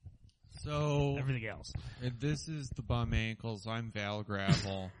So everything else. This is the Bum Ankles. I'm Val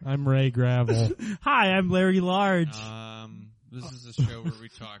Gravel. I'm Ray Gravel. Hi, I'm Larry Large. This is a show where we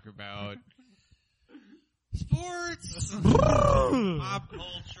talk about sports, pop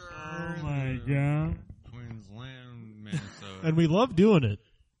culture. Oh my god. Queensland, Minnesota. And we love doing it.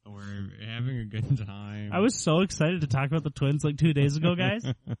 We're having a good time. I was so excited to talk about the Twins like 2 days ago, guys.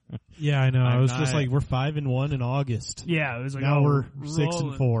 Yeah, I know. I I'm was not- just like, we're 5-1 in August. Yeah, it was like, Now oh, we're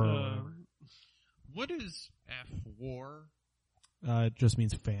rolling. 6-4. What is F-War? It just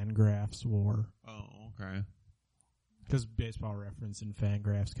means Fangraphs War. Oh, okay. Because Baseball Reference and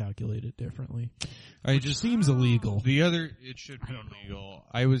Fangraphs calculate it differently. It just seems illegal. It should be illegal.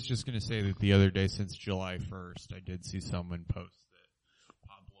 I was just going to say that the other day, since July 1st, I did see someone post that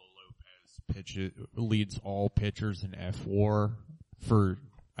Pablo Lopez leads all pitchers in F-War for,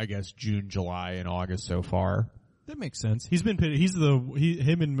 I guess, June, July, and August so far. That makes sense. Him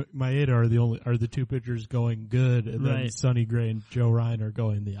and Maeda are the two pitchers going good, and then Right. Sonny Gray and Joe Ryan are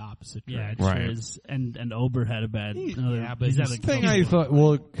going the opposite Yeah, direction. it sure Right. is. And Ober had a bad. Yeah, but he's had he's a Thing I thought,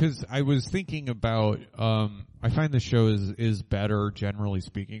 well, because I was thinking about, I find the show is better, generally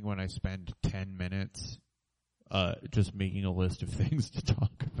speaking, when I spend 10 minutes just making a list of things to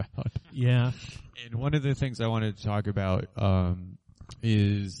talk about. Yeah. And one of the things I wanted to talk about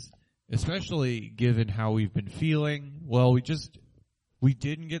is, especially given how we've been feeling, well, we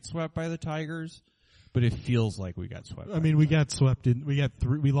didn't get swept by the Tigers, but it feels like we got swept. I mean, we got swept in.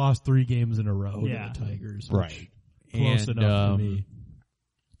 We lost 3 games in a row Yeah. to the Tigers. Right. Close And, enough for me.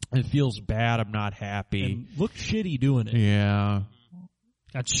 It feels bad. I'm not happy. And looked shitty doing it. Yeah.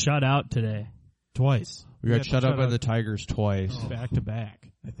 got shut out today. Twice. We got shut up by the Tigers twice. Back to back,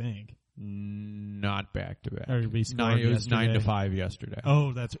 I think. Not back to back. Or we scored It was yesterday. 9-5 yesterday.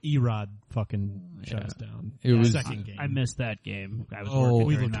 Oh, that's Erod fucking shut us down. It was second game. I missed that game. I was Oh, working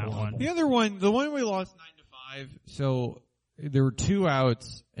we during looked that horrible. one. The other one, the one we lost 9-5. So there were 2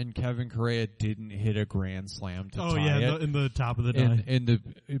 outs, and Kevin Correa didn't hit a grand slam to tie it. in the top of the die. And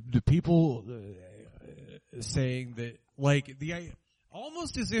the people saying that, like,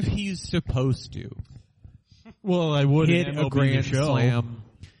 almost as if he's supposed to Well, I would hit a grand slam.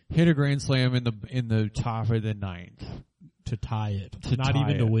 Hit a grand slam in the top of the 9th. to tie it, To not tie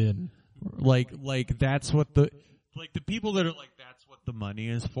even to it. win. Like that's what the people that are like, that's what the money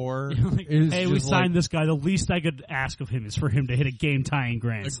is for. Like, is hey, we just signed this guy. The least I could ask of him is for him to hit a game-tying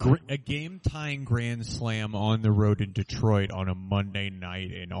grand slam. a game-tying grand slam on the road in Detroit on a Monday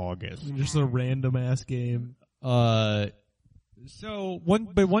night in August. Just a random ass game. So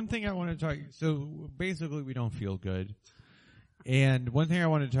one thing I want to talk. So basically, we don't feel good. And one thing I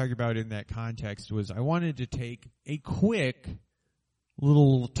wanted to talk about in that context was I wanted to take a quick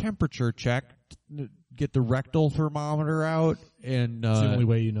little temperature check, get the rectal thermometer out, and It's the only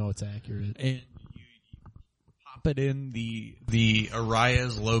way you know it's accurate. and you pop it in the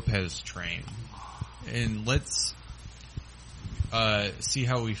Arias Lopez train, and let's see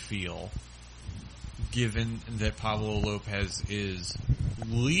how we feel, given that Pablo Lopez is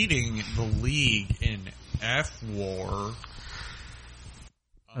leading the league in F-WAR.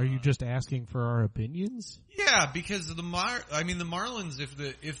 Are you just asking for our opinions? Yeah, because the Marlins.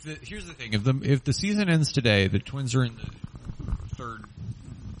 Here's the thing: if the season ends today, the Twins are in the 3rd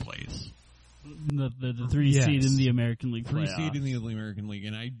place. The 3 Yes. seed in the American League 3 playoffs. seed in the American League,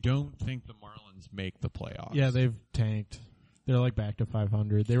 and I don't think the Marlins make the playoffs. Yeah, they've tanked. They're like back to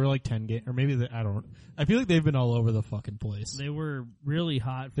 500. They were like 10 games, or maybe I feel like they've been all over the fucking place. They were really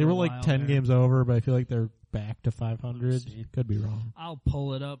hot. For They were a like while 10 there. games over, but I feel like they're back to 500. Let's see. Could be wrong. I'll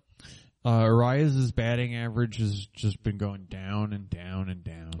pull it up. Arias' batting average has just been going down and down and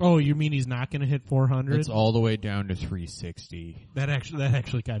down. Oh, you mean he's not going to hit 400? It's all the way down to 360. That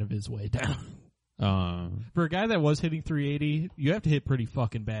actually kind of is way down. For a guy that was hitting 380, you have to hit pretty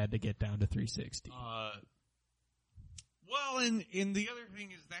fucking bad to get down to 360. Well, and the other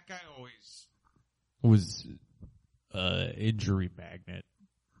thing is that guy always was injury magnet.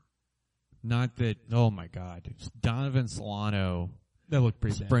 Not that, oh my God, Donovan Solano That looked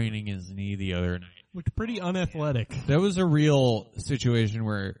pretty bad. spraining his knee the other night. Looked pretty unathletic. That was a real situation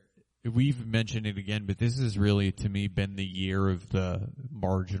where we've mentioned it again, but this has really, to me, been the year of the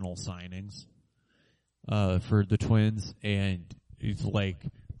marginal signings for the Twins, and it's like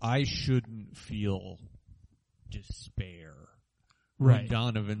I shouldn't feel despair. Right. When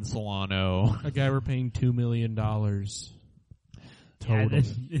Donovan Solano. A guy we're paying $2 million total. Yeah,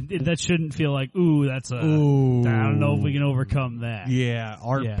 that shouldn't feel like, ooh, that's a. Ooh. I don't know if we can overcome that. Yeah,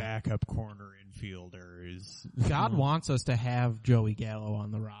 our Yeah. backup corner infielder is. God wants us to have Joey Gallo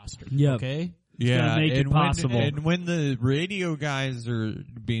on the roster. Yep. Okay? Yeah, make it possible. And when the radio guys are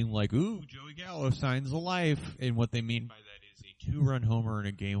being like, "Ooh, Joey Gallo signs a life," and what they mean by that is a 2-run homer in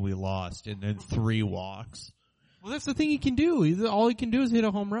a game we lost, and then 3 walks. Well, that's the thing he can do. All he can do is hit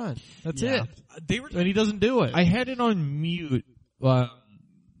a home run. That's it. And he doesn't do it. I had it on mute,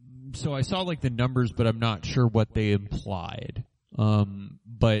 so I saw like the numbers, but I'm not sure what they implied.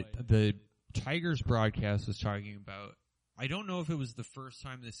 But the Tigers broadcast was talking about, I don't know if it was the first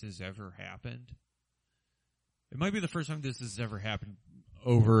time this has ever happened. It might be the first time this has ever happened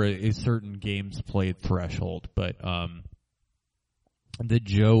over a certain games played threshold, but the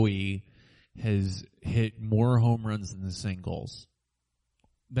Joey has hit more home runs than the singles.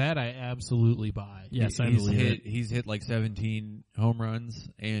 That I absolutely buy. Yes, I believe it. He's hit like 17 home runs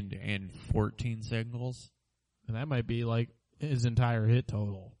and 14 singles. And that might be like his entire hit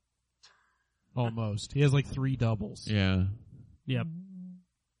total. Almost. He has like 3 doubles. Yeah. Yep.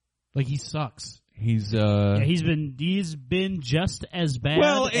 Like he sucks. He's he's been just as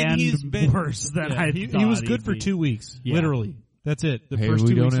bad and he's been worse than I thought. He was good for 2 weeks. Yeah. Literally. That's it. The first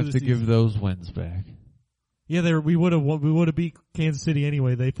 2 we weeks don't have to give those wins back. Yeah, we would have beat Kansas City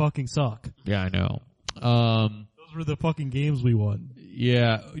anyway. They fucking suck. Yeah, I know. Those were the fucking games we won.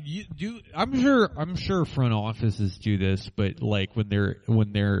 Yeah, I'm sure front offices do this, but like when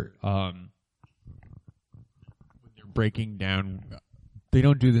they're breaking down, they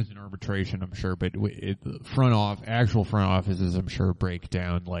don't do this in arbitration, I'm sure, but actual front offices, I'm sure, break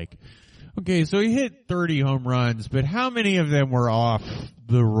down like, okay, so he hit 30 home runs, but how many of them were off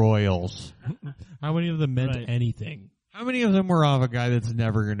the Royals? How many of them meant anything? How many of them were off a guy that's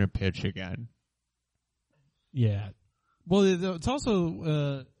never going to pitch again? Yeah. Well, it's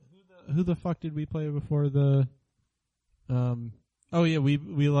also who the fuck did we play before the? Oh yeah, we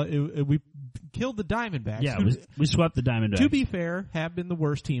killed the Diamondbacks. Yeah, we swept the Diamondbacks. To be fair, have been the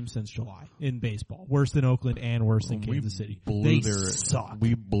worst team since July in baseball. Worse than Oakland and worse than Kansas City. They suck.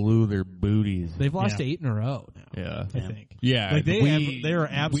 We blew their booties. They've lost 8 in a row now. Yeah, I think. Yeah, like they are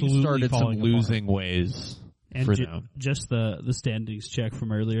absolutely we started some losing apart. ways. And for them. Just the standings check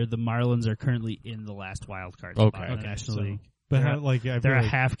from earlier, the Marlins are currently in the last wild card spot in the National League. But they're a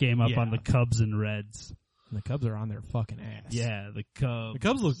half game up on the Cubs and Reds. And the Cubs are on their fucking ass. Yeah, the Cubs. The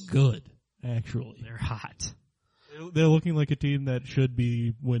Cubs look good, actually. They're hot. They're looking like a team that should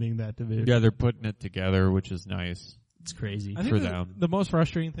be winning that division. Yeah, they're putting it together, which is nice. It's crazy for them. The most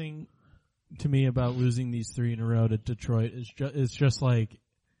frustrating thing to me about losing these 3 in a row to Detroit is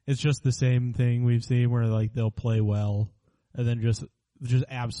it's just the same thing we've seen where like they'll play well and then just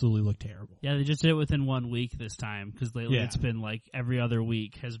absolutely look terrible. Yeah, they just did it within 1 week this time because lately it's been like every other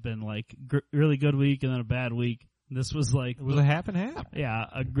week has been like really good week and then a bad week. This was like it was a half and half. Yeah,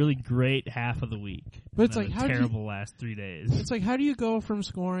 a really great half of the week. But it's like a terrible last 3 days. It's like how do you go from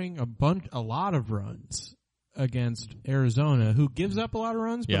scoring a lot of runs against Arizona, who gives up a lot of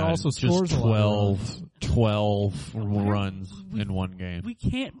runs but also scores 12 runs in one game? We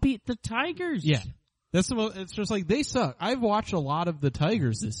can't beat the Tigers. Yeah. It's just like they suck. I've watched a lot of the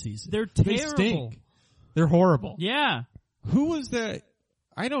Tigers this season. They're terrible. They stink. They're horrible. Yeah. Who was that?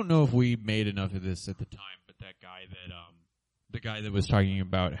 I don't know if we made enough of this at the time, but that guy the guy that was talking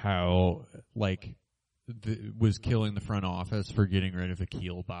about how like was killing the front office for getting rid of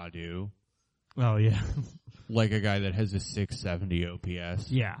Akil Baddoo. Oh yeah. Like a guy that has a 670 OPS.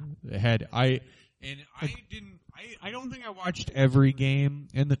 Yeah. I don't think I watched every game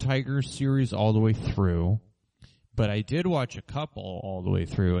in the Tigers series all the way through, but I did watch a couple all the way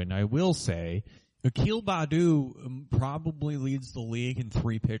through, and I will say Akil Baddoo probably leads the league in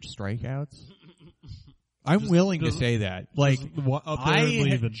 3-pitch strikeouts. I'm willing to say that. Like,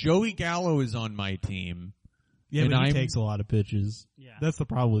 Joey Gallo is on my team. Yeah, but he takes a lot of pitches. Yeah. That's the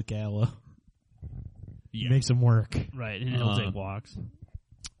problem with Gallo. Yeah. He makes him work. Right, and he'll take walks.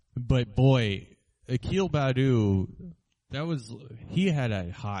 But boy, Akil Baddoo, he had a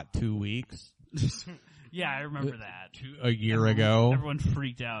hot 2 weeks. Yeah, I remember that. A year ago. Everyone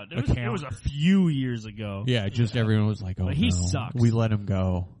freaked out. It was a few years ago. Yeah, just everyone was like, oh, but he sucks. We let him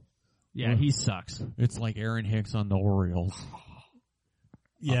go. Yeah, he sucks. It's like Aaron Hicks on the Orioles.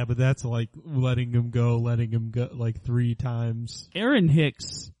 Yeah, but that's like letting him go like 3 times. Aaron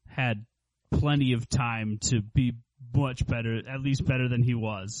Hicks had plenty of time to be much better, at least better than he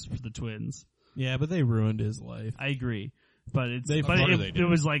was for the Twins. Yeah, but they ruined his life. I agree. But it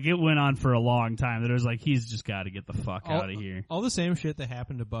was like it went on for a long time. That it was like he's just got to get the fuck out of here. All the same shit that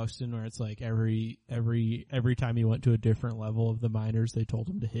happened to Buxton, where it's like every time he went to a different level of the minors, they told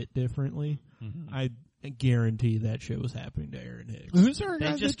him to hit differently. Mm-hmm. I guarantee that shit was happening to Aaron Hicks. Who's our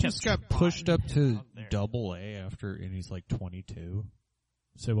guy that just got pushed up to Double-A and he's like 22?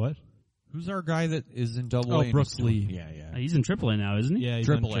 Say what? Who's our guy that is in Double A? Brooks Lee. Yeah. He's in AAA now, isn't he? Yeah, he's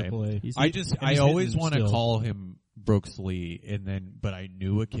Triple in A. AAA. I always want to call him Brooks Lee, but I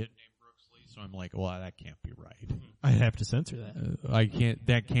knew a kid named Brooks Lee, so I'm like, well, that can't be right. I have to censor that.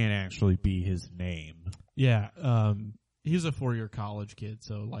 That can't actually be his name. Yeah, he's a 4-year college kid,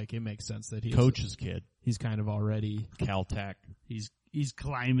 so like it makes sense that he's Coach's kid. He's kind of already Caltech. He's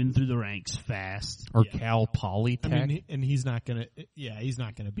climbing through the ranks fast. Or Cal Polytech. I mean, and he's not gonna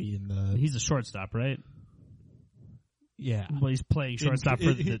be in the. He's a shortstop, right? Yeah. Well, he's playing shortstop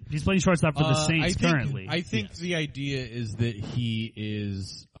for the Saints currently. I think the idea is that he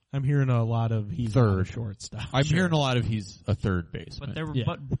is. I'm hearing a lot of he's third shortstop. I'm hearing a lot of he's a third baseman.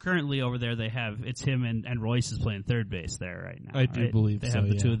 But currently over there it's him and Royce is playing third base there right now. I do believe they have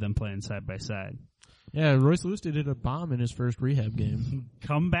the two of them playing side by side. Yeah, Royce Lewis did a bomb in his first rehab game.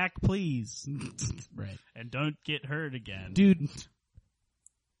 Come back, please. Right. And don't get hurt again. Dude,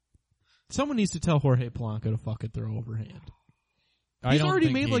 someone needs to tell Jorge Polanco to fucking throw overhand. He's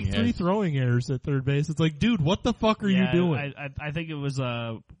already made like 3 throwing errors at third base. It's like, dude, what the fuck are you doing? I think it was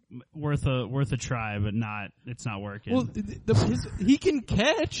worth a try, but it's not working. Well, he can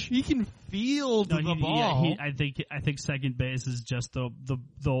catch, he can field the ball. Yeah, I think second base is just the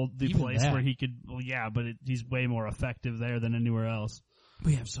place where he could. Well, yeah, but he's way more effective there than anywhere else.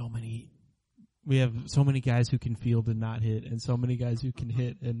 We have so many guys who can field and not hit, and so many guys who can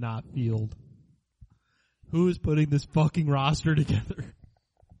hit and not field. Who is putting this fucking roster together?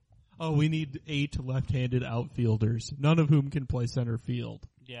 Oh, we need 8 left-handed outfielders, none of whom can play center field.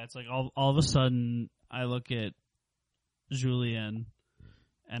 Yeah, it's like all of a sudden I look at Julien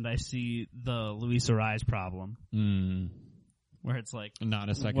and I see the Luis Arraez problem. Where it's like not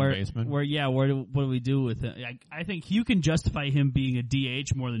a second baseman. What do we do with it? I think you can justify him being a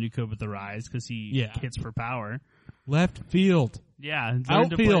DH more than you could with Arraez because he hits for power. Left field. Yeah, learn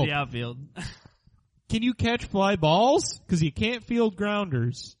to play the outfield. Can you catch fly balls? Because you can't field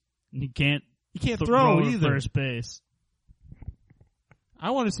grounders. You can't throw either. First base.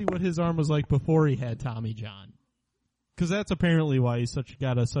 I want to see what his arm was like before he had Tommy John. Because that's apparently why he's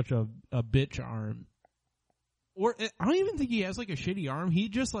got such a bitch arm. Or I don't even think he has like a shitty arm. He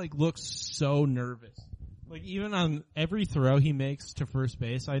just like looks so nervous. Like even on every throw he makes to first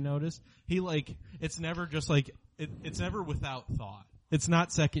base, I notice he like it's never just like it's never without thought. It's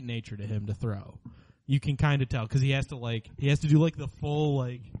not second nature to him to throw. You can kind of tell because he has to do like the full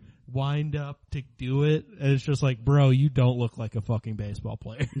like wind up to do it, and it's just like, bro, you don't look like a fucking baseball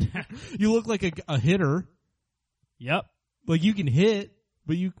player. You look like a hitter. Yep. Like you can hit,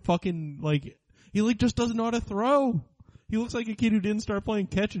 but you fucking like he like just doesn't know how to throw. He looks like a kid who didn't start playing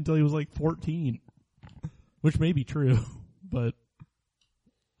catch until he was like 14, which may be true, but.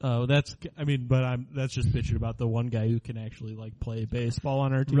 That's just bitching about the one guy who can actually like play baseball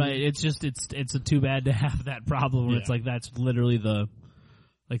on our team. Right. It's too bad to have that problem where it's like that's literally the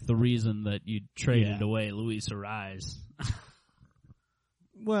reason that you traded away Luis Arraez.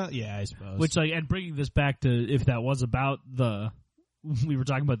 Well, yeah, I suppose. Which and bringing this back to if that was about we were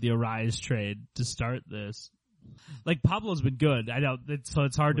talking about the Arraez trade to start this. Like Pablo's been good. I know, so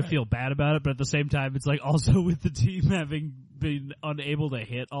it's hard to feel bad about it, but at the same time, it's like also with the team having been unable to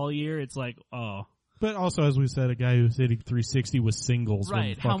hit all year, it's like, oh. But also, as we said, a guy who's hitting 360 with singles.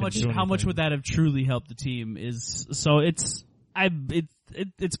 Right. How much would that have truly helped the team? It's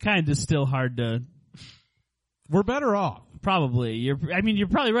kind of still hard to. We're better off. Probably. You're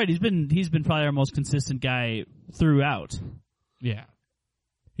probably right. He's been probably our most consistent guy throughout. Yeah.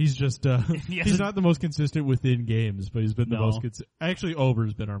 He's just, he's not the most consistent within games, but he's been the most consistent. Actually,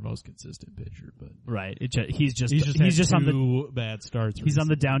 Ober's been our most consistent pitcher, but. Right. He's just on the bad starts. He's on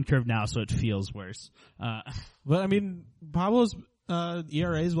the down curve now, so it feels worse. But I mean, Pablo's,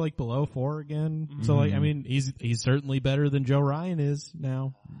 ERA is like below 4 again. Mm-hmm. So like, I mean, he's certainly better than Joe Ryan is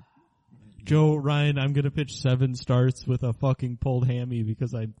now. Joe Ryan, I'm gonna pitch 7 starts with a fucking pulled hammy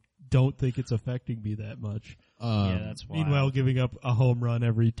because I don't think it's affecting me that much. That's why. Meanwhile, giving up a home run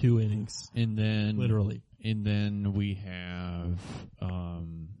every 2 innings. And then literally. And then we have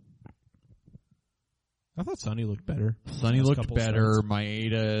I thought Sonny looked better. Sonny looked better. Starts.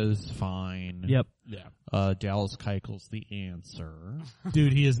 Maeda is fine. Yep. Yeah. Dallas Keuchel's the answer.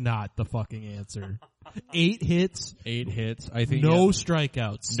 Dude, he is not the fucking answer. 8 hits. 8 hits. I think no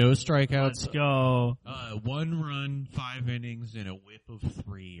strikeouts. No strikeouts. Let's go. 1 run, 5 innings, and a whip of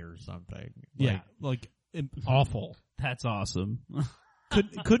 3 or something. Like awful. That's awesome.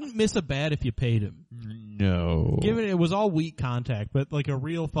 Couldn't miss a bat if you paid him. No. Given it was all weak contact, but like a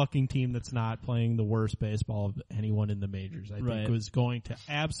real fucking team that's not playing the worst baseball of anyone in the majors, I think was going to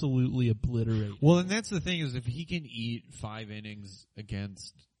absolutely obliterate. Well, and that's the thing is if he can eat 5 innings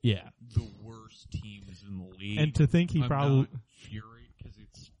against Yeah. the worst teams in the league. And to think he I'm probably... not furious because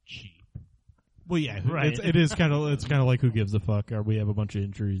it's cheap. Well, yeah, Right. It's kind of like who gives a fuck? Or we have a bunch of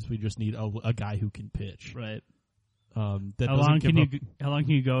injuries. We just need a guy who can pitch. Right. That How long can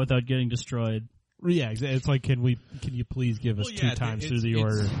you go without getting destroyed? Yeah, it's like can you please give us two times through the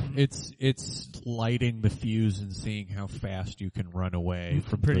order? It's lighting the fuse and seeing how fast you can run away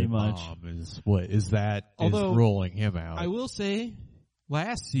from Pretty the much. bomb is what is that Although, is rolling him out. I will say,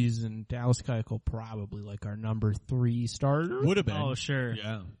 last season Dallas Keuchel probably like our number 3 starter. Would have been. Oh, sure.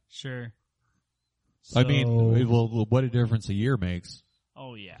 Yeah. Sure. I mean, well, what a difference a year makes.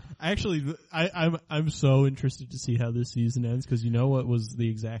 Oh, yeah. Actually, I'm so interested to see how this season ends because you know what was the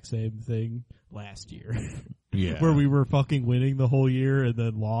exact same thing last year, Yeah. where we were fucking winning the whole year and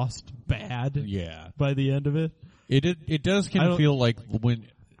then lost bad. Yeah. By the end of it. It does kind of feel like when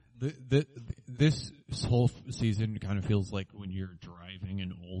this whole season kind of feels like when you're driving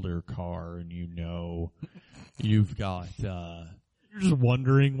an older car and you know you've got You're just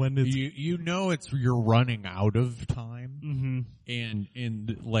wondering when it's you know you're running out of time. Mm-hmm.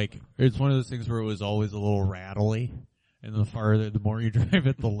 And like it's one of those things where it was always a little rattly, and the more you drive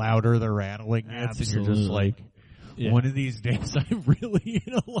it, the louder the rattling gets, and you're just like, one of these days I'm really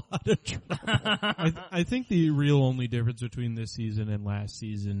in a lot of trouble. I think the real only difference between this season and last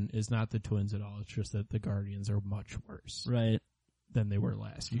season is not the Twins at all. It's just that the Guardians are much worse Right. than they were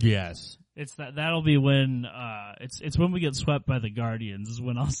last year. Yes, It's that'll be when it's when we get swept by the Guardians is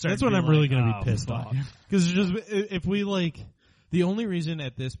when I'll start. That's when being I'm really like, going to oh, be pissed fuck. off. Because just if we the only reason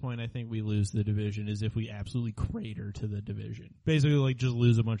at this point I think we lose the division is if we absolutely crater to the division. Basically, just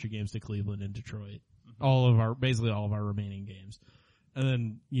lose a bunch of games to Cleveland and Detroit. Basically all of our remaining games,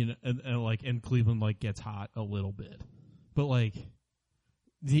 and then and Cleveland gets hot a little bit, but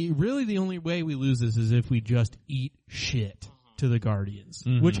the only way we lose this is if we just eat shit to the Guardians,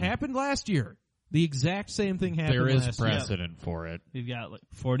 which happened last year. The exact same thing happened. there is last year. precedent for it. We've got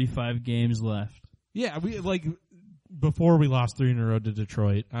 45 games left. Yeah, we before we lost 3 in a row to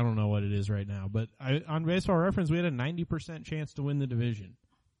Detroit. I don't know what it is right now, but on Baseball Reference we had a 90% chance to win the division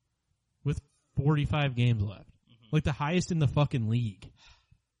with 45 games left. Like the highest in the fucking league.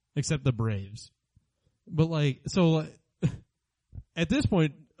 Except the Braves. But at this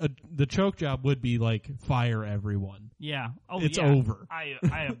point the choke job would be fire everyone. Yeah. Oh, It's yeah. over. I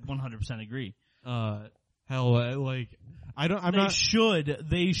 100% agree. Hell,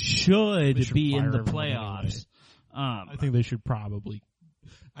 They should be in fire the everyone playoffs. I think they should probably.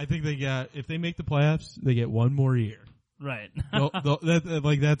 I think if they make the playoffs, they get one more year. Right.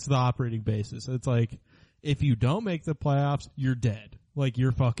 That's the operating basis. It's like, if you don't make the playoffs, you're dead.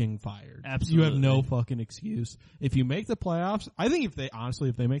 You're fucking fired. Absolutely. You have no fucking excuse. If you make the playoffs, I think if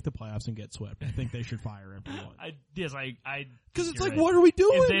they make the playoffs and get swept, I think they should fire everyone. Because it's like, what are we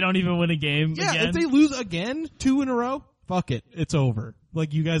doing? If they don't even win a game again. If they lose again, 2 in a row, fuck it. It's over.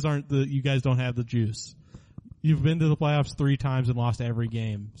 You guys don't have the juice. You've been to the playoffs 3 times and lost every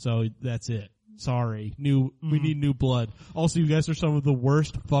game, so that's it. Sorry. We need new blood. Also, you guys are some of the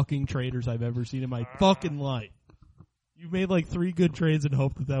worst fucking traders I've ever seen in my fucking life. You made 3 good trades and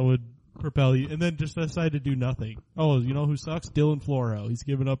hoped that would propel you, and then just decided to do nothing. Oh, you know who sucks? Dylan Floro. He's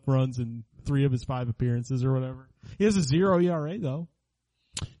given up runs in 3 of his 5 appearances or whatever. He has a 0 ERA though.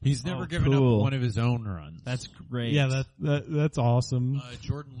 He's never given up one of his own runs. That's great. Yeah, that's awesome.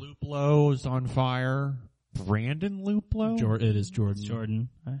 Jordan Luplow is on fire. Brandon Luplow? It is Jordan. It's Jordan.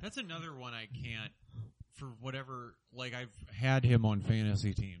 That's another one I can't, for whatever, I've had him on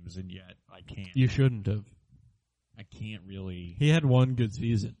fantasy teams, and yet I can't. You shouldn't have. I can't really. He had one good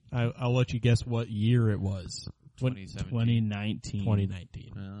season. I'll let you guess what year it was. 2019.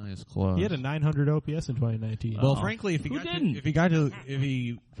 2019. Well, it's close. He had a 900 OPS in 2019. Well, frankly, if he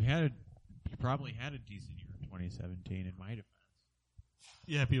probably had a decent year in 2017, in my defense.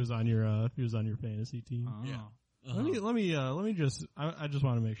 Yeah, if he was on your fantasy team. Yeah. Let me just I just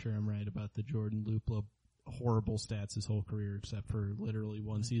want to make sure I'm right about the Jordan Luplow horrible stats his whole career except for literally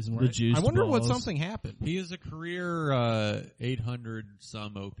one season where I wonder what something happened. He is a career 800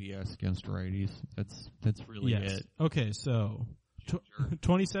 some OPS against righties. That's really it. Okay, so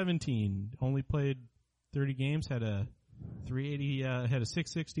 2017 only played 30 games, had a 380 had a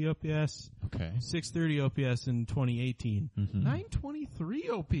 660 OPS. Okay. 630 OPS in 2018. 923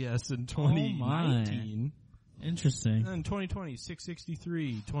 OPS in 2019. Interesting. And 2020,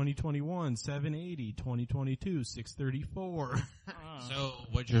 663. 2021, 780. 2022, 634. So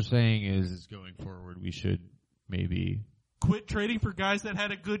what you're saying is going forward, we should maybe Quit trading for guys that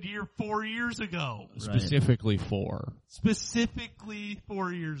had a good year 4 years ago. Specifically 4. Specifically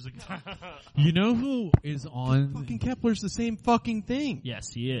 4 years ago. You know who is on? Fucking Kepler's the same fucking thing. Yes,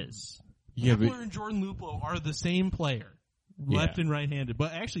 he is. Yeah, Kepler and Jordan Lupo are the same player. Left and right-handed.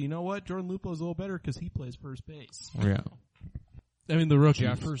 But actually, you know what? Jordan Lupo's a little better because he plays first base. Yeah. I mean, the rookie.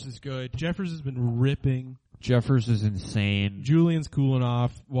 Jeffers is good. Jeffers has been ripping. Jeffers is insane. Julian's cooling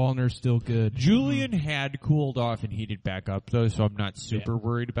off. Wallner's still good. Julian had cooled off and heated back up though, so I'm not super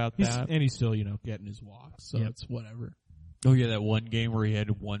worried about that. And he's still, getting his walks, so it's whatever. Oh yeah, that one game where he had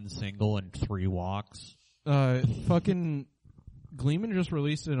 1 single and 3 walks. Fucking Gleeman just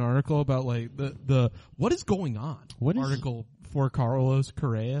released an article about like the what is going on? What is article for Carlos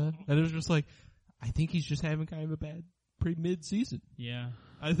Correa, and it was just like, I think he's just having kind of a bad mid-season. Yeah.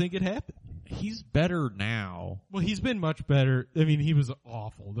 I think it happened. He's better now. Well, he's been much better. I mean, he was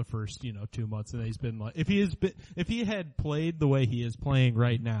awful the first, 2 months, and he's been like, if he had played the way he is playing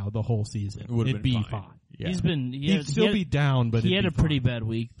right now the whole season, it'd be fine. Yeah. He'd still be down, but he had a pretty fine. bad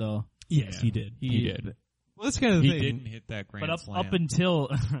week though. Yes, he did. He did. Well, that's kind of the He thing. didn't hit that grand But slam.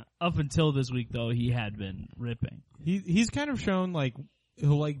 up until this week though, he had been ripping. He's kind of shown like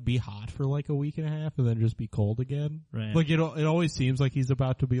he'll like be hot for like a week and a half and then just be cold again. Right. Like it always seems like he's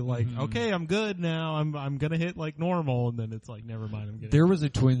about to be like, okay, I'm good now. I'm gonna hit like normal, and then it's like, never mind. I'm getting. There was a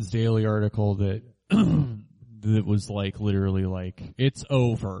Twins Daily article that that was like literally like it's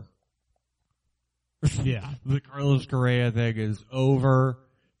over. Yeah. The Carlos Correa thing is over.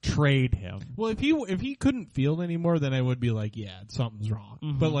 Trade him. Well, if he couldn't field anymore, then I would be like, yeah, something's wrong.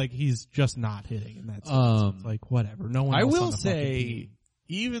 Mm-hmm. But like he's just not hitting in that sense. It's like whatever. No one. I else will on the fucking say, team.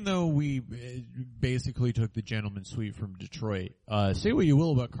 even though we basically took the gentleman sweep from Detroit, say what you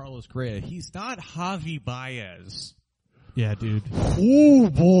will about Carlos Correa, he's not Javi Baez. Yeah, dude. Oh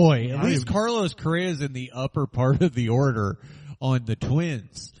boy! At least Carlos Correa is in the upper part of the order on the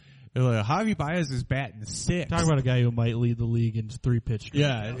Twins. Javi Baez is batting 6th. Talk about a guy who might lead the league in 3-pitch.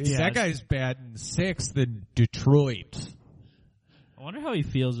 Yeah, that guy's batting 6th in Detroit. I wonder how he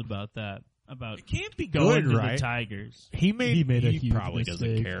feels about that. About It can't be going good, to right? the Tigers. He made a huge probably mistake.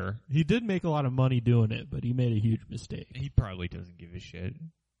 doesn't care. He did make a lot of money doing it, but he made a huge mistake. He probably doesn't give a shit.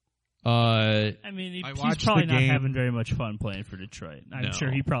 I mean, I he's watched probably the not game. having very much fun playing for Detroit. I'm No.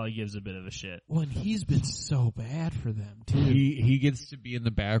 sure he probably gives a bit of a shit. Well, and he's been so bad for them too. He gets to be in the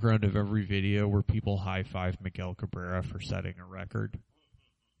background of every video where people high five Miguel Cabrera for setting a record.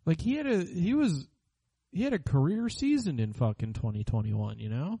 Like he had a career season in fucking 2021,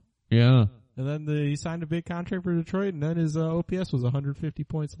 Yeah. And then he signed a big contract for Detroit, and then his OPS was 150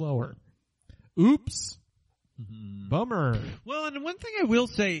 points lower. Oops. Bummer. Well, and one thing I will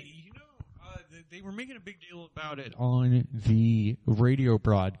say, they were making a big deal about it on the radio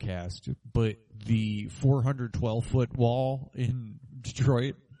broadcast, but the 412-foot wall in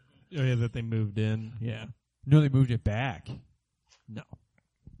Detroit. Oh yeah, that they moved in. Yeah. No, they moved it back. No.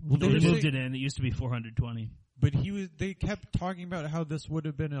 Well, They were moved saying- it in. It used to be 420. But they kept talking about how this would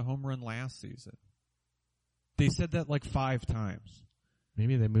have been a home run last season. They said that like 5 times.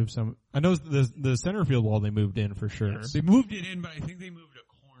 Maybe they moved some. I know the center field wall they moved in for sure. Yes. They moved it in, but I think they moved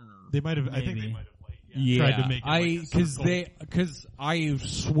a corner. They might have. I think Maybe. they might have like Yeah, tried to make it because I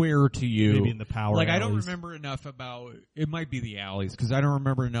swear to you, maybe in the power. like I don't alleys. remember enough about. It might be the alleys because I don't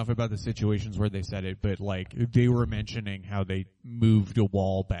remember enough about the situations where they said it. But like they were mentioning how they moved a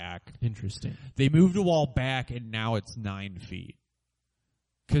wall back. Interesting. They moved a wall back, and now it's 9 feet.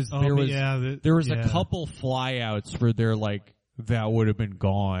 Because there was a couple flyouts where they're like. That would have been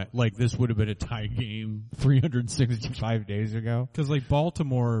gone. Like, this would have been a tie game 365 days ago. Because, like,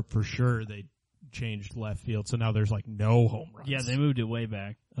 Baltimore, for sure, they changed left field, so now there's, like, no home runs. Yeah, they moved it way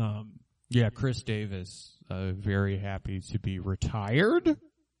back. Yeah, Chris Davis, very happy to be retired.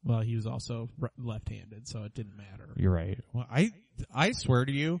 Well, he was also left-handed, so it didn't matter. You're right. Well, I swear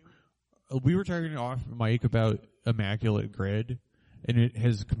to you, we were talking off mic about Immaculate Grid, and it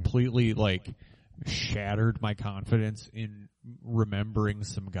has completely, like, shattered my confidence in remembering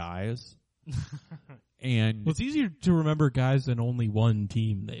some guys. And well, it's easier to remember guys than only one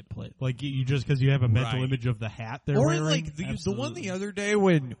team they played. Like you just because you have a mental Right. image of the hat they're or wearing. like the one the other day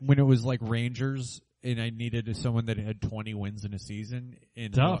when it was like Rangers and I needed someone that had 20 wins in a season.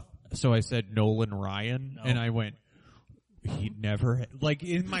 And Tough. So I said Nolan Ryan, and I went. He never like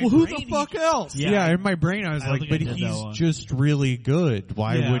in my Well, who brain. the fuck else? Yeah, in my brain I was I don't like, think I but did that he's one. just really good.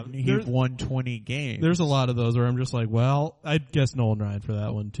 Why Yeah, wouldn't he have won 20 games? There's a lot of those where I'm just like, well, I'd guess Nolan Ryan for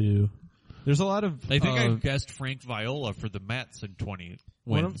that one too. There's a lot of. I think I guessed Frank Viola for the Mets in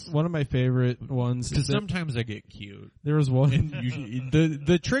wins. One of my favorite ones. Because sometimes I get cute. There was one. And usually,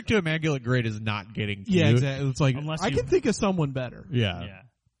 the trick to Immaculate Grid is not getting cute. Yeah, exactly. It's like, Unless I you- can think of someone better. Yeah. Yeah.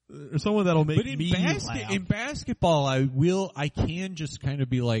 Or someone that'll make But in, me laugh. in basketball, I can just kind of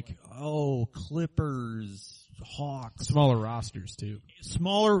be like, oh, Clippers, Hawks. Smaller rosters, too.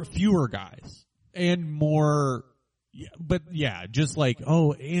 Smaller, fewer guys. And more, yeah, but yeah, just like,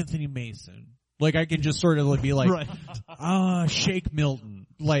 oh, Anthony Mason. Like I can just sort of be like, Right. Shake Milton.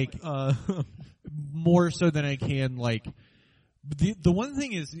 Like, more so than I can like, the one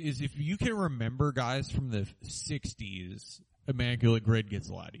thing is if you can remember guys from the 60s, Immaculate Grid gets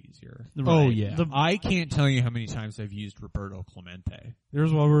a lot easier. Oh, yeah. I can't tell you how many times I've used Roberto Clemente.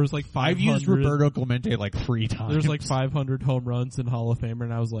 There's one where it was like 500. I've used Roberto Clemente like 3 times. There's like 500 home runs in Hall of Famer,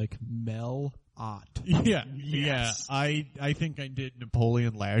 and I was like, Mel Ott. Yeah, Yes. yeah. I think I did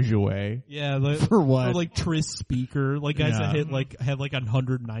Napoleon Lajoie. Yeah, like, For what? Or like Tris Speaker, like guys that Yeah. had like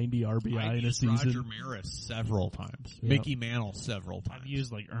 190 RBI I've in a used season. Roger Maris several times. Yeah. Mickey Mantle several times. I've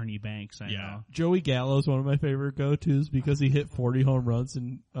used like Ernie Banks. I know. Joey Gallo's one of my favorite go-tos because he hit 40 home runs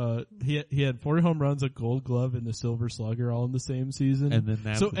and he had 40 home runs, a Gold Glove, and the Silver Slugger all in the same season. And then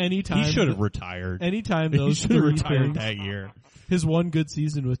that. So anytime he should have retired. Anytime He those should have three retired things, that year. his one good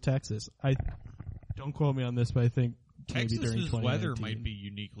season with Texas. I don't quote me on this, but I think maybe during Texas's weather 2019. might be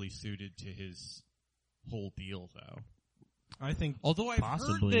uniquely suited to his whole deal, though. I think Although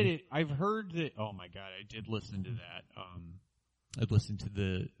Possibly. I've heard that. Oh my god, I did listen to that. I listened to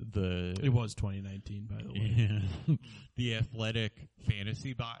the it was 2019, by the way. the Athletic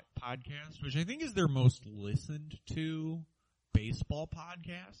Fantasy podcast, which I think is their most listened to baseball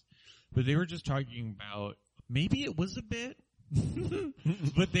podcast. But they were just talking about, maybe it was a bit,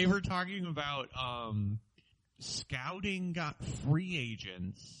 but they were talking about scouting free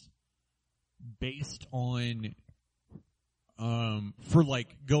agents based on for like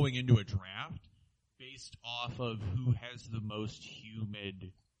going into a draft based off of who has the most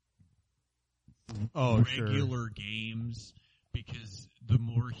humid regular games, because the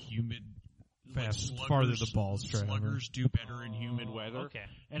more humid farther the balls travel. sluggers do better in humid weather. Okay.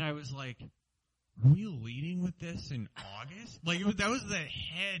 And I was like, are we leading with this in August? Like, that was the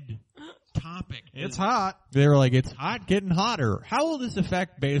head topic. It's hot. They were like, it's hot, getting hotter. How will this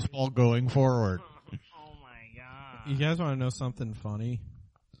affect baseball going forward? Oh my god. You guys want to know something funny?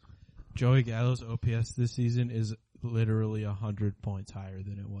 Joey Gallo's OPS this season is literally 100 points higher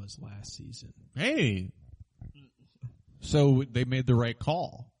than it was last season. Hey. So they made the right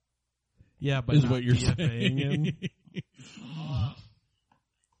call. Yeah, but Is not what you're DFAing him. saying.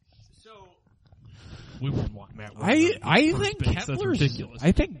 We wouldn't want Matt. I think That's Kepler's ridiculous.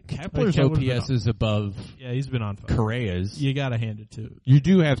 I think Kepler's Kepler's been OPS is above Yeah, he's been on fire. Correa's. You gotta hand it to. You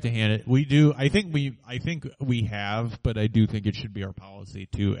do have to hand it. We do. I think we have, but I do think it should be our policy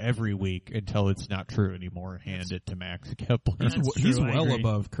to every week until it's not true anymore. Hand it to Max Kepler. That's He's true, I well agree.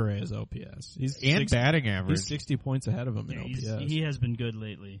 above Correa's OPS. He's And batting average. He's 60 points ahead of him in OPS. He has been good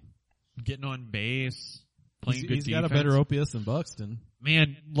lately. Getting on base, playing good He's defense. got a better OPS than Buxton.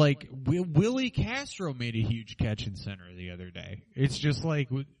 Man, like Willie Castro made a huge catch in center the other day. It's just like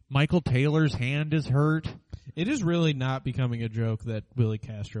Michael Taylor's hand is hurt. It is really not becoming a joke that Willie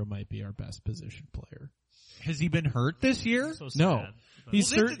Castro might be our best position player. Has he been hurt this year? So No. sad.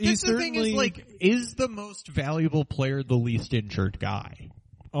 He's Well, this the thing is, like, is the most valuable player the least injured guy?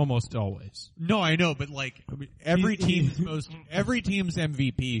 Almost always. No, I know, but like every team's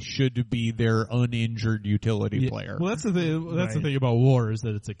MVP should be their uninjured utility player. Well, that's the thing. That's the thing about WAR is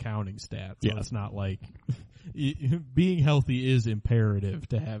that it's a counting stat. So Yeah. it's not like being healthy is imperative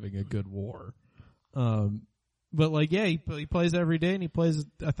to having a good WAR. But like, yeah, he plays every day and he plays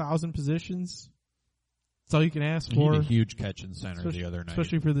 1,000 positions. That's all you can ask He for. had a huge catch in center the other night.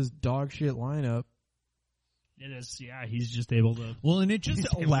 Especially for this dog shit lineup. It is. Yeah, he's just able to. Well, and it just He's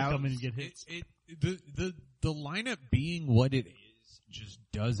able to allows come in and get hits. the lineup being what it is just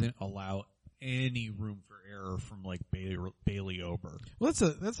doesn't allow any room for error from like Bailey Ober. Well,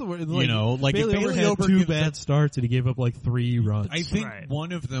 that's the word. You know, like if Bailey Ober Bailey had Ober 2 gives bad up- starts and he gave up like 3 runs. I think Right.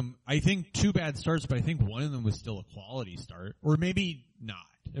 one of them. I think 2 bad starts, but I think one of them was still a quality start, or maybe not.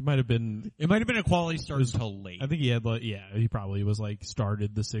 It might have been. It might have been a quality start until late. I think he had like, yeah, he probably was like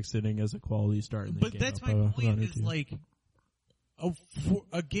started the 6th inning as a quality start. And then But gave that's up my a point. run or Is 2. like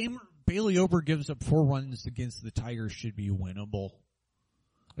a game where Bailey Ober gives up 4 runs against the Tigers should be winnable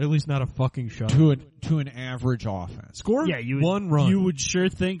At least not a fucking shot. to an average offense. Score Yeah, you would, 1 run. You would sure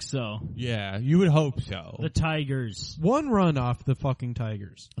think so. Yeah, you would hope so. The Tigers. 1 run off the fucking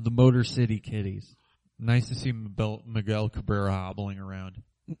Tigers. The Motor City Kitties. Nice to see Miguel Cabrera hobbling around.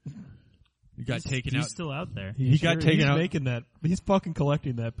 got taken out. He's still out there. He got taken out. Making that. He's fucking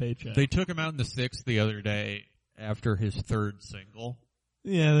collecting that paycheck. They took him out in the 6th the other day after his 3rd single.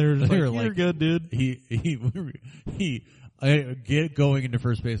 Yeah, they're like, you're good, dude. He get going into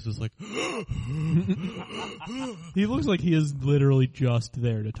first base was like, he looks like he is literally just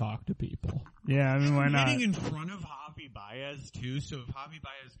there to talk to people. Yeah, I mean, why not? hitting in front of Javi Baez too. So if Javi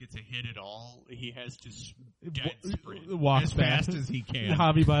Baez gets a hit at all, he has to dead sprint Walk as back. fast as he can.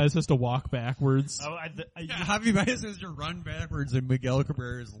 Javi Baez has to walk backwards. Oh, Javi Baez has to run backwards, and Miguel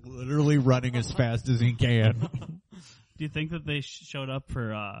Cabrera is literally running as fast as he can. Do you think that they showed up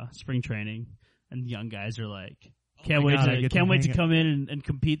for spring training and young guys are like, Oh can't wait to come in and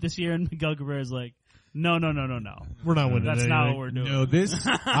compete this year? And Miguel Cabrera's like, no. We're not winning. That's anyway. not what we're doing. No, this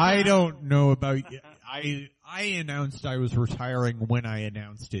I don't know about. I announced I was retiring when I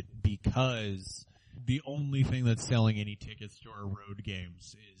announced it because the only thing that's selling any tickets to our road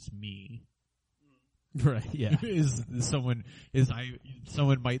games is me. Right, yeah. Someone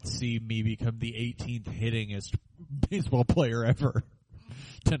might see me become the 18th hittingest baseball player ever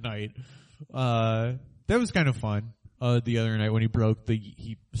tonight. That was kind of fun. The other night when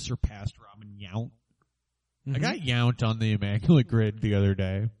he surpassed Robin Yount. I got Yount on the Immaculate Grid the other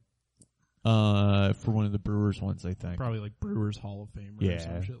day. For one of the Brewers ones, I think. Probably like Brewers Hall of Famer or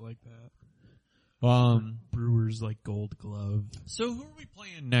some shit like that. Brewers like Gold Glove. So who are we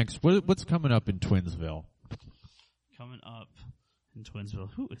playing next? What's coming up in Twinsville? Coming up in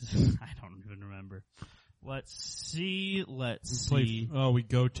Twinsville. Who is? I don't even remember. Let's see. We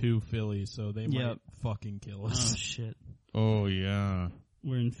go to Philly, so they might fucking kill us. Oh, shit. Oh, yeah.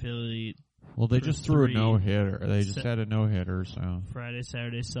 We're in Philly. Well, they just threw a no-hitter. They just had a no-hitter, so. Friday,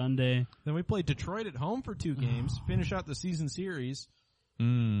 Saturday, Sunday. Then we play Detroit at home for 2 games, finish out the season series.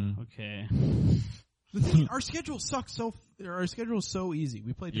 Okay. Our schedule sucks our schedule is so easy.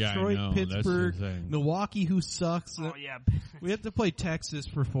 We play Detroit, Pittsburgh, Milwaukee, who sucks. Oh, yeah. We have to play Texas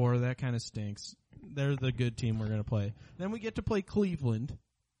for 4. That kind of stinks. They're the good team we're going to play. Then we get to play Cleveland,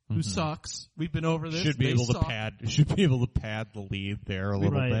 who sucks. We've been over this. Should be able to pad the lead there a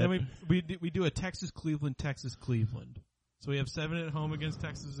little bit. Then we do a Texas, Cleveland. So we have 7 at home against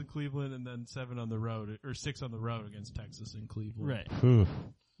Texas and Cleveland, and then 7 on the road, or 6 on the road against Texas and Cleveland. Right. Oof.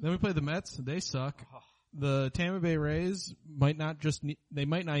 Then we play the Mets. They suck. The Tampa Bay Rays might not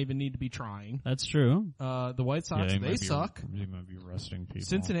even need to be trying. That's true. The White Sox, they suck. They might be resting people.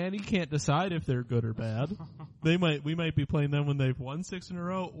 Cincinnati can't decide if they're good or bad. We might be playing them when they've won 6 in a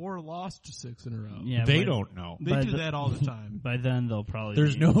row or lost 6 in a row. Yeah, they don't know. They do that all the time. By then they'll probably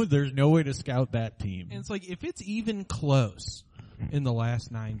there's no way to scout that team. And it's like if it's even close in the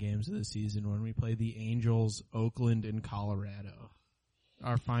last 9 games of the season when we play the Angels, Oakland, and Colorado.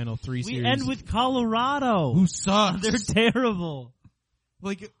 Our final 3 series. We end with Colorado. Who sucks. They're terrible.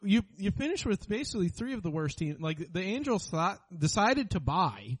 Like, you finish with basically 3 of the worst teams. Like, the Angels decided to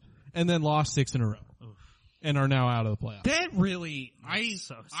buy and then lost 6 in a row. Oof. And are now out of the playoffs. That really,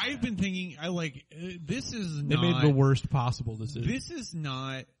 I've been thinking, this is They made the worst possible decision. This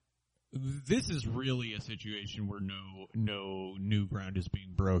is really a situation where no new ground is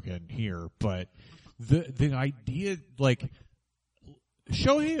being broken here, but the idea, like,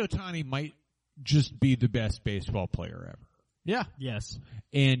 Shohei Ohtani might just be the best baseball player ever. Yeah. Yes.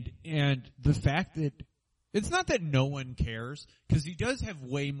 And the fact that it's not that no one cares, because he does have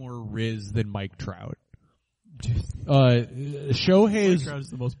way more Riz than Mike Trout. Shohei's Mike Trout is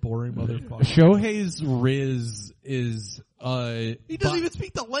the most boring motherfucker. Shohei's Riz is he doesn't even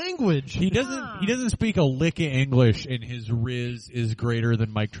speak the language. He doesn't speak a lick of English, and his Riz is greater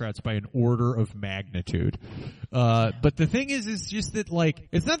than Mike Trout's by an order of magnitude. But the thing is just that, like,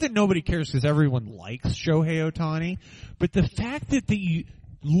 it's not that nobody cares because everyone likes Shohei Ohtani, but the fact that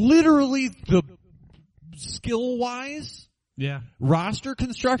literally the skill wise, roster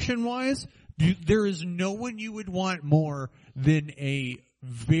construction wise, there is no one you would want more than a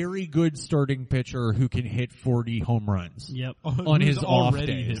very good starting pitcher who can hit 40 home runs. Yep. On his off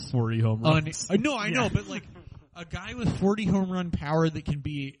days. Hit 40 home runs. No, I know, but like a guy with 40 home run power that can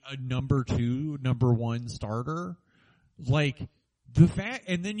be a number 2, number 1 starter, like the fact,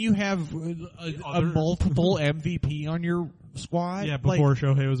 and then you have a multiple MVP on your squad. Yeah, before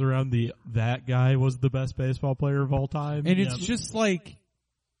Shohei was around, that guy was the best baseball player of all time. And it's just like,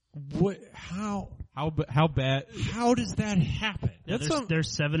 what? How bad? How does that happen? Yeah,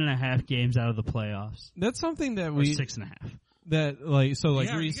 there's 7.5 games out of the playoffs. That's something that or 6.5. Yeah,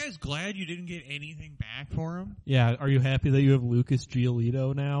 are you guys glad you didn't get anything back for him? Yeah, are you happy that you have Lucas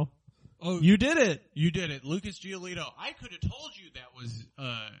Giolito now? Oh, you did it! You did it, Lucas Giolito. I could have told you that was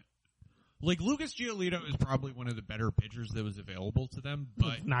Like, Lucas Giolito is probably one of the better pitchers that was available to them,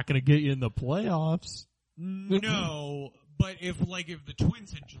 but Not going to get you in the playoffs. no. But if the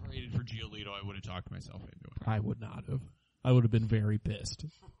Twins had traded for Giolito, I would have talked myself into it. I would not have. I would have been very pissed.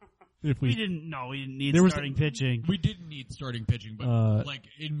 If We didn't need There was- starting pitching. We didn't need starting pitching, but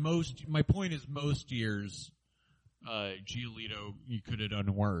my point is most years, Giolito, you could have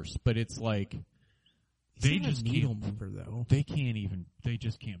done worse. But it's like they just needle can't. mover though. They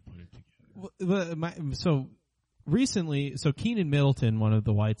just can't put it together. So recently, Keenan Middleton, one of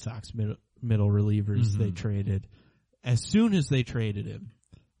the White Sox middle relievers they traded, as soon as they traded him,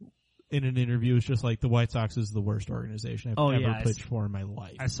 in an interview, was just like, the White Sox is the worst organization I've ever pitched for in my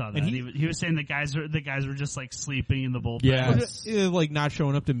life. I saw that. And He was saying the guys were just like sleeping in the bullpen. Yeah. Like not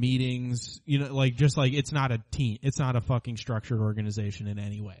showing up to meetings, it's not a team, it's not a fucking structured organization in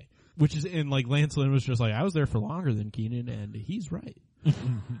any way. Which is, and like Lance Lynn was just like, I was there for longer than Keenan, and he's right.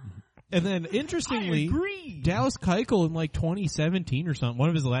 And then interestingly, I agree. Dallas Keuchel in like 2017 or something, one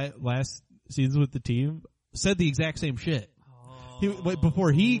of his last seasons with the team, said the exact same shit.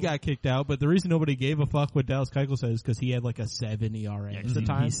 Before he got kicked out, but the reason nobody gave a fuck what Dallas Keuchel said is because he had like a 7 ERA at the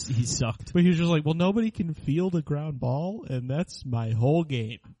time. He sucked. But he was just like, well, nobody can field a ground ball, and that's my whole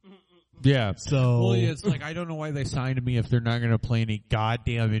game. Yeah. So it's like, I don't know why they signed me if they're not going to play any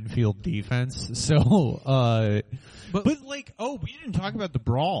goddamn infield defense. So, but we didn't talk about the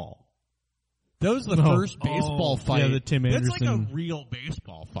brawl. That was the first baseball fight. Yeah, the Tim Anderson. That's like a real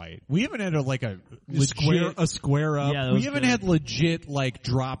baseball fight. We haven't had a square up. Yeah, we haven't had legit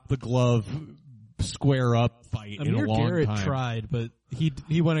drop the glove, square up fight in a long Garrett time. Tried, but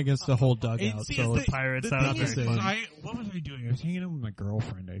he went against the whole dugout. the Pirates the out thing is, there. what was I doing? I was hanging out with my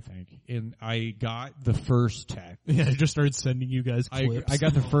girlfriend, I think, and I got the first text. Yeah, I just started sending you guys clips. I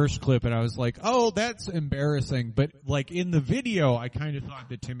got the first clip, and I was like, "Oh, that's embarrassing." But in the video, I kind of thought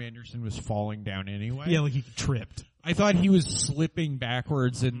that Tim Anderson was falling down anyway. Yeah, like he tripped. I thought he was slipping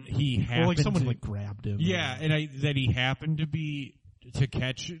backwards, and he happened. Or like someone grabbed him. Yeah, and that he happened to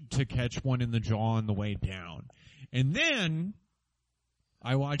catch one in the jaw on the way down, and then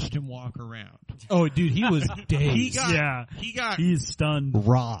I watched him walk around. Oh, dude, he was dazed. He's stunned,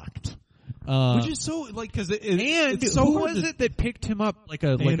 rocked. Which is so because it's so who was it that picked him up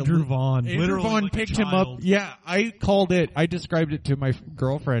Andrew Vaughn? Andrew Vaughn picked him up. Yeah, I called it. I described it to my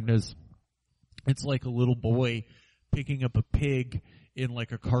girlfriend as it's like a little boy picking up a pig in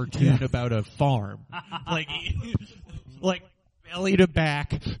like a cartoon about a farm, like belly to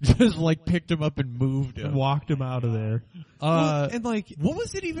back, just picked him up and moved him, walked him out of there. And what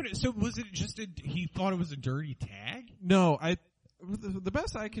was it even? So was it just he thought it was a dirty tag? No, the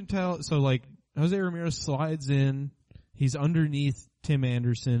best I can tell. So Jose Ramirez slides in, he's underneath Tim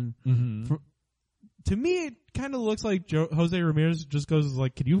Anderson. Mm-hmm. To me, it kind of looks like Jose Ramirez just goes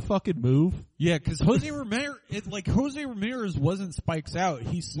can you fucking move? Yeah, because Jose Ramirez wasn't spikes out.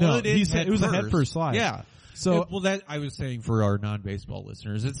 He slid in. It was a head first slide. Yeah. So that I was saying for our non-baseball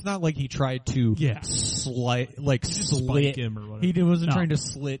listeners, it's not like he tried to slit him or whatever. He wasn't trying to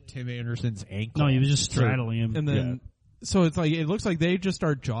slit Tim Anderson's ankle. No, he was just straddling him. And then so it's it looks like they just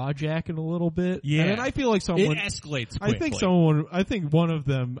start jaw jacking a little bit. Yeah. And then I feel like someone it escalates quickly. I think one of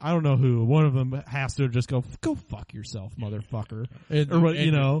them, I don't know who, one of them has to just go fuck yourself, motherfucker.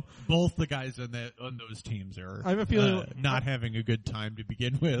 Both the guys on those teams are I have a feeling not having a good time to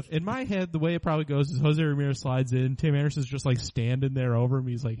begin with. In my head, the way it probably goes is Jose Ramirez slides in, Tim Anderson's just standing there over him.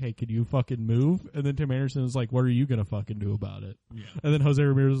 He's like, hey, can you fucking move? And then Tim Anderson is like, what are you gonna fucking do about it? Yeah. And then Jose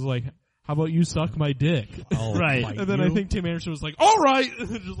Ramirez is like, how about you suck my dick? Right. And then I think Tim Anderson was like, all right.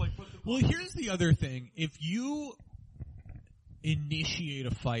 Just well, here's the other thing. If you initiate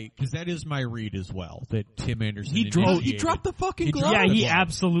a fight, because that is my read as well, that Tim Anderson he dropped the fucking glove. Yeah, he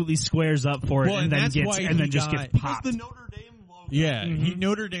absolutely squares up for it and then gets popped. The Notre Dame logo. Yeah, he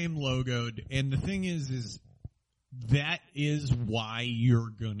Notre Dame logoed, and the thing is that is why you're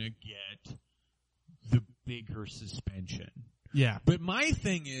gonna get the bigger suspension. Yeah. But my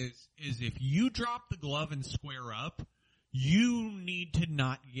thing is if you drop the glove and square up, you need to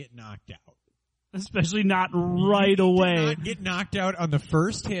not get knocked out. Especially not right away. Not get knocked out on the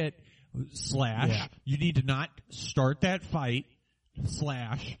first hit, / you need to not start that fight,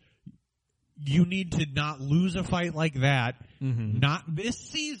 / you need to not lose a fight like that. Mm-hmm. Not this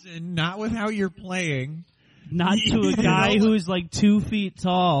season, not with how you're playing. Not to a guy who's 2 feet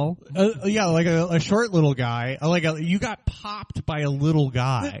tall. Yeah, like a short little guy. You got popped by a little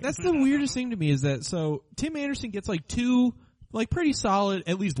guy. That's the weirdest thing to me is that, so Tim Anderson gets 2, pretty solid,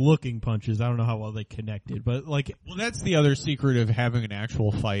 at least looking punches. I don't know how well they connected, but Well, that's the other secret of having an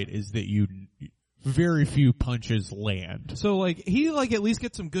actual fight is that very few punches land. So like he like at least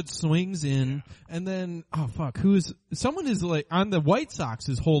gets some good swings in, and then someone is like on the White Sox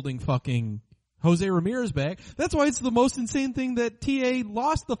is holding fucking Jose Ramirez back. That's why it's the most insane thing that TA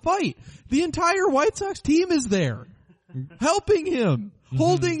lost the fight. The entire White Sox team is there, helping him,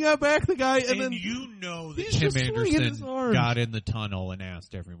 holding back the guy, and then you know that he's Tim just swinging his Anderson arms. got in the tunnel and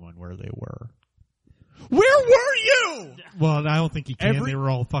asked everyone where they were. Where were you? Well, I don't think he can. Every- They were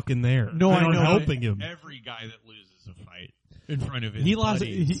all fucking there. No, I know. helping him. Every guy that loses a fight in front of his He lost.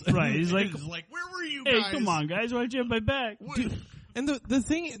 buddies Right, he's like, is like, where were you hey, guys? come on, guys, why'd you have my back? And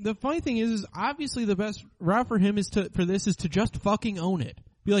the funny thing is obviously the best route for him is to just fucking own it.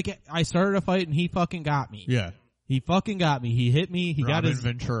 Be like, I started a fight and he fucking got me. Yeah. He fucking got me. He hit me. He got Robin his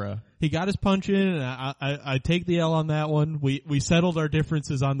Ventura. He got his punch in, and I take the L on that one. We settled our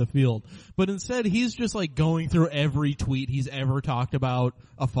differences on the field. But instead, he's just like going through every tweet he's ever talked about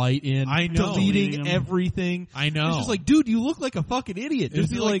a fight in. I know. Deleting everything. I know. It's just like, dude, you look like a fucking idiot.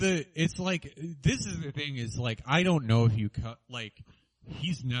 Just It's be like like, it's like, this is the thing is like, I don't know if you cut, like,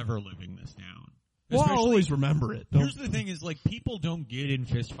 he's never living this down. well, I'll Especially- always remember it. Here's the thing is like people don't get in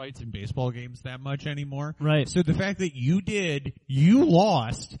fist fights in baseball games that much anymore. Right. So the fact that you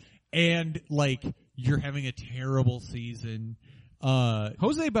lost and like you're having a terrible season.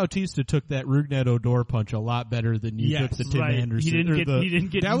 Jose Bautista took that Rugnet Odor punch a lot better than you Yes, took the Tim Right. Anderson. He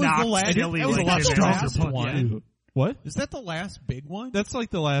didn't get That was the knocked last- silly that was like a lot Tim stronger Anderson. punch. Yeah. Yeah. What? Is that the last big one? That's like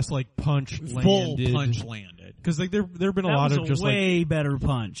the last like punch full landed. punch landed. Because like there've been a That lot was of a just way better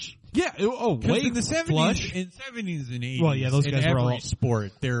punch. like Because way in the flush. 70s and 80s, Well, yeah, those guys in were every all-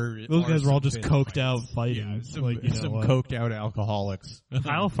 sport, Those are guys were all some just fist coked fights. out fighting. Yeah, some, like, you know, some coked out alcoholics.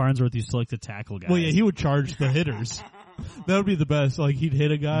 Kyle Farnsworth used to like to tackle guys. Well, yeah, he would charge the hitters. That would be the best. Like he'd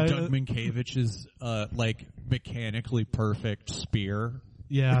hit a guy. Doug Minkiewicz's like mechanically perfect spear.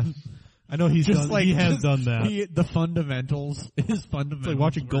 Yeah, I know he's done. He has done that. The fundamentals, his fundamentals. It's like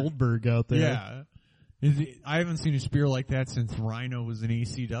watching were- Goldberg out there. Yeah. I haven't seen a spear like that since Rhino was in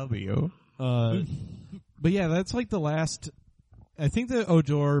ECW. But yeah, that's like the last. I think that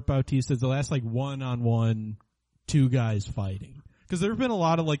Odor Bautista is the last like one-on-one two guys fighting. Because there have been a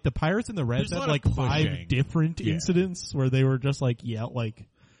lot of like the Pirates and the Reds There's a had lot like of 5 pushing. different Yeah. incidents where they were just like like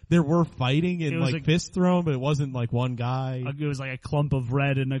there were fighting and It was like a- fist thrown, but it wasn't like one guy. It was like a clump of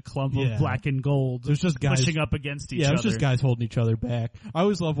red and a clump Yeah. of black and gold. There's just guys pushing up against each Yeah, it other. was just guys holding each other back. I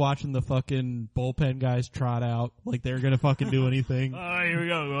always love watching the fucking bullpen guys trot out like they're gonna fucking do anything. Oh, here we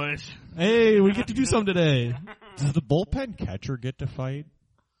go, boys. Hey, we get to do something today. Does the bullpen catcher get to fight?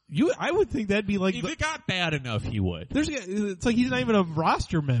 I would think that'd be like If it got bad enough, he would. it's like he's not even a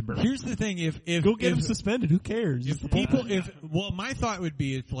roster member. Here's the thing: if Go get him suspended. Who cares? If people, my thought would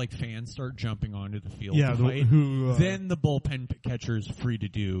be if like fans start jumping onto the field Yeah, to fight, who, then the bullpen catcher's free to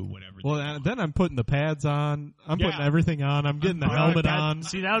do whatever. they want. then I'm putting the pads on. I'm Yeah. putting everything on. I'm getting the Well, helmet that- on.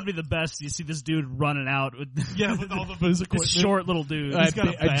 See, that would be the best. You see this dude running out with Yeah, with all of his this equipment. short little dude. He's got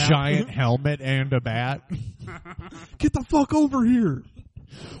a bat. giant helmet and a bat. Get the fuck over here.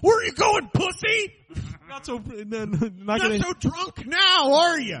 Where are you going, pussy? Not so. Not Not so drunk now,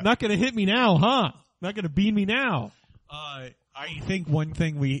 are you? Not gonna hit me now, huh? Not gonna bean me now. I think one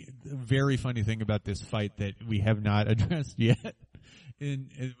thing very funny thing about this fight that we have not addressed yet, and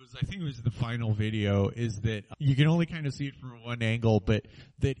I think it was the final video, is that you can only kind of see it from one angle, but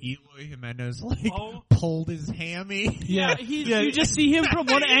that Eloy Jimenez pulled his hammy. Yeah, You just see him from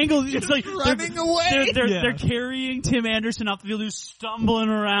one angle. It's like running away. They're carrying Tim Anderson off the field, who's stumbling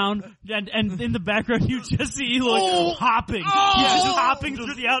around, and in the background you just see Eloy hopping. He's just hopping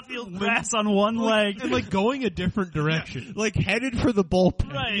through the outfield grass on one leg. and like going a different direction. Like headed for the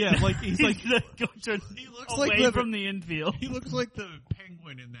bullpen. Right. Yeah, like he's like he looks like away the- from the infield. He looks like the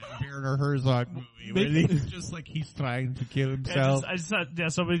penguin in that Werner Herzog movie, where he's just like he's trying to kill himself. I just thought,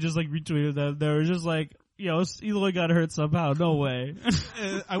 somebody just like retweeted that. They were just like, Eloy got hurt somehow. No way.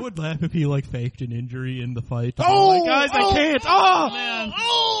 I would laugh if he like faked an injury in the fight. Oh, like, guys, I can't. Oh, Man.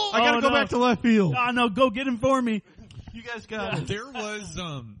 I gotta Oh, go no. back to left field. Oh no, go get him for me. You guys got it. There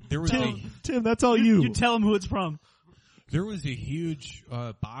was Tim, that's all you. You tell him who it's from. There was a huge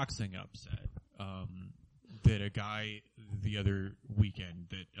boxing upset that a guy the other weekend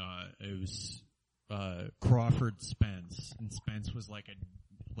that it was Crawford Spence, and Spence was like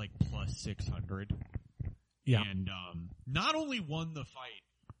plus 600. Yeah. And not only won the fight,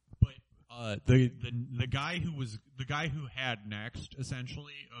 but the guy who had next,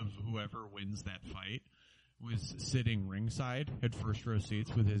 essentially, of whoever wins that fight, was sitting ringside, had first row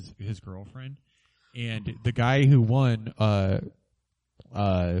seats with his girlfriend. And the guy who won,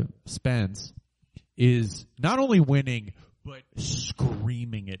 Spence, is not only winning, but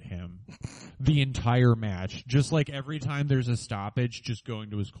screaming at him the entire match. Just like every time there's a stoppage, just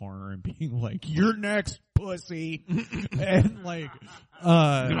going to his corner and being like, "You're next, pussy," and like,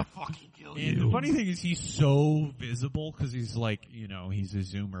 I'm gonna fucking kill you. And the funny thing is, he's so visible because he's like, he's a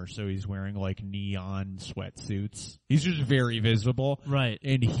Zoomer, so he's wearing like neon sweatsuits. He's just very visible, Right?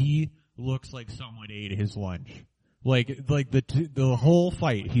 And he looks like someone ate his lunch. Like the whole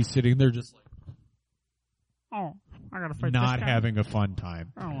fight, he's sitting there just like, Oh, I gotta fight not this guy. having a fun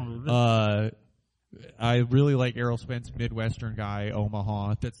time. I don't want to do this. I really like Errol Spence, Midwestern guy,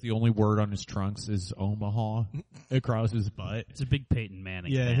 Omaha. That's the only word on his trunks is Omaha across his butt. It's a big Peyton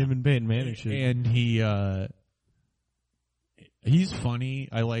Manning. Yeah, fan. him and Peyton Manning shit. And he's funny.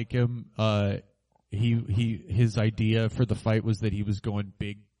 I like him. His idea for the fight was that he was going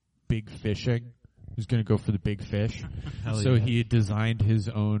big fishing. He was going to go for the big fish. So he had designed his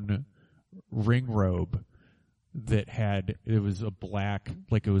own ring robe that it was a black,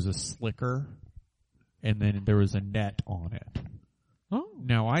 like it was a slicker, and then there was a net on it. Oh.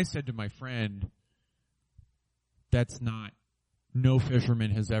 Now I said to my friend, no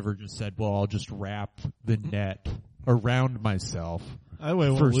fisherman has ever just said, well, I'll just wrap the net around myself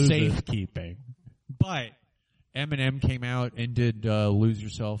for safekeeping. But Eminem came out and did Lose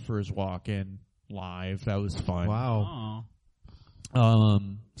Yourself for his walk-in live. That was fun. Wow.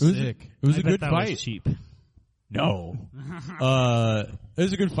 It was a good that fight. Was cheap. No. It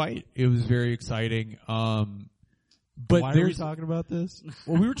was a good fight. It was very exciting. But why are we talking about this?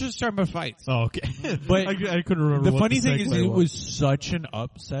 Well, we were just talking about fights. Oh, okay. But I couldn't remember. the what funny the thing is, segue it was such an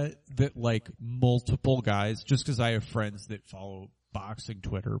upset that like multiple guys, just because I have friends that follow boxing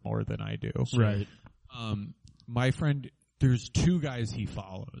Twitter more than I do. Right. My friend, there's two guys he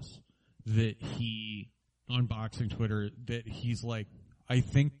follows that on boxing Twitter that he's like, I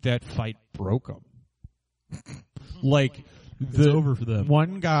think that fight broke him. Like, it's over for them.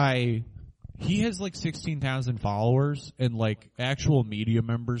 One guy, he has like 16,000 followers, and like actual media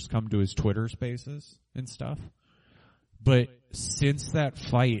members come to his Twitter spaces and stuff. But since that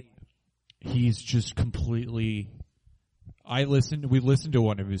fight, he's just completely. We listened to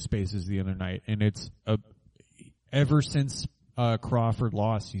one of his spaces the other night, and it's ever since Crawford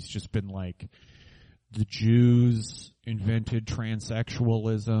lost, he's just been like, the Jews invented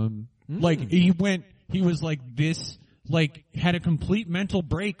transsexualism. Like he was like this, like had a complete mental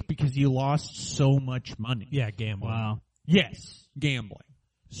break because he lost so much money. Yeah, gambling. Wow. Yes, gambling.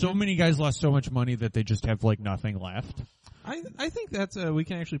 So many guys lost so much money that they just have like nothing left. I think that's we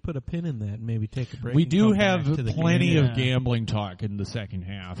can actually put a pin in that and maybe take a break. We and do come have back to the plenty game. of gambling talk in the second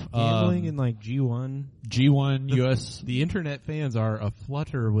half. Gambling in like G1. G1, US. The internet fans are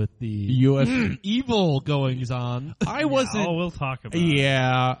aflutter with the US. evil goings on. I wasn't. Oh, we'll talk about it.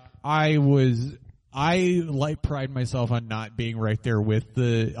 Yeah, I like pride myself on not being right there with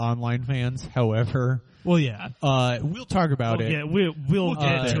the online fans. However, Well, yeah. we'll talk about it. Yeah, we'll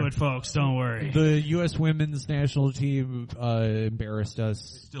get to it, folks. Don't worry. The U.S. women's national team embarrassed us.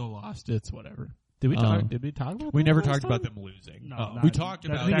 Still lost. It's whatever. Did we talk about We that never last talked about time? them losing. No, We talked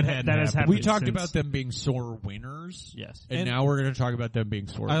about that had has happened. happened. we talked since- about them being sore winners. Yes. And now we're going to talk about them being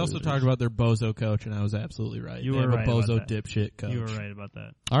sore I also losers. talked about their bozo coach, and I was absolutely right. You They were have right a bozo about that. dipshit coach. You were right about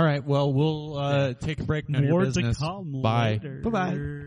that. All right, well, we'll take a break. None of your More to business. come Bye. later. Bye-bye.